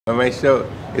On my show,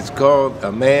 it's called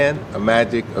A Man, a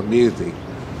Magic, a Music.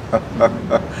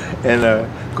 And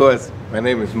of course, my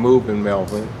name is Movin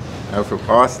Melvin. I'm from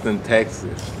Austin,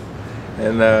 Texas.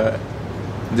 And the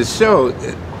show,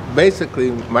 basically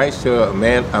my show, A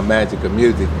Man, a Magic, a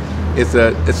Music, it's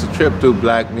a trip through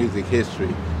black music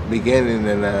history, beginning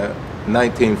in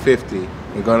 1950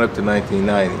 and going up to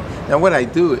 1990. Now what I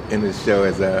do in this show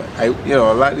is, a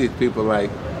lot of these people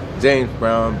like James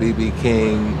Brown, B.B.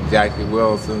 King, Jackie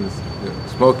Wilson,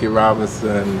 Smokey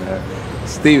Robinson,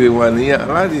 Stevie Wonder, a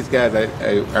lot of these guys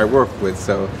I work with,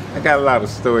 so I got a lot of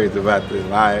stories about their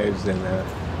lives and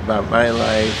about my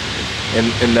life.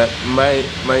 And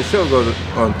my show goes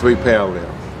on three parallels.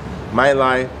 My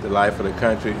life, the life of the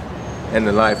country, and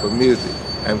the life of music.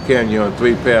 I'm carrying you on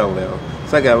three parallels.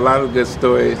 So I got a lot of good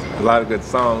stories, a lot of good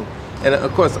songs, and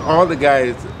of course all the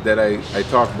guys that I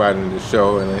talk about in the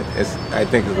show, and I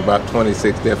think it's about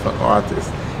 26 different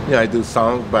artists. I do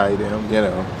songs by them,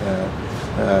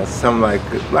 some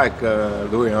like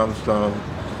Louis Armstrong,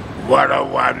 "What a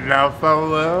Wonderful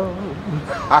World."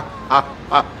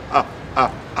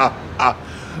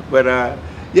 But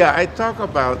yeah, I talk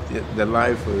about the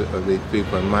life of these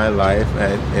people in my life,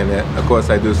 and of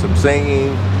course I do some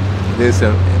singing.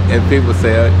 And people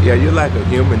say, yeah, you're like a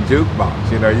human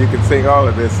jukebox, you can sing all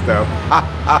of this stuff.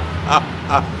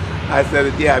 I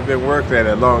said, yeah, I've been working at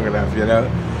it long enough,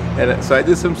 And so I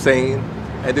do some singing,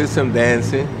 I do some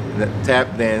dancing,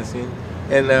 tap dancing,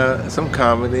 and some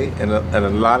comedy, and a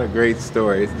lot of great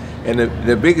stories. And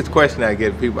the biggest question I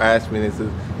get, people ask me, is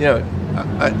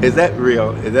that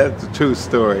real? Is that the true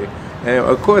story? And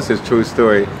of course it's a true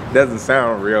story. It doesn't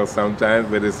sound real sometimes,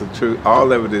 but it's a true,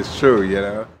 all of it is true,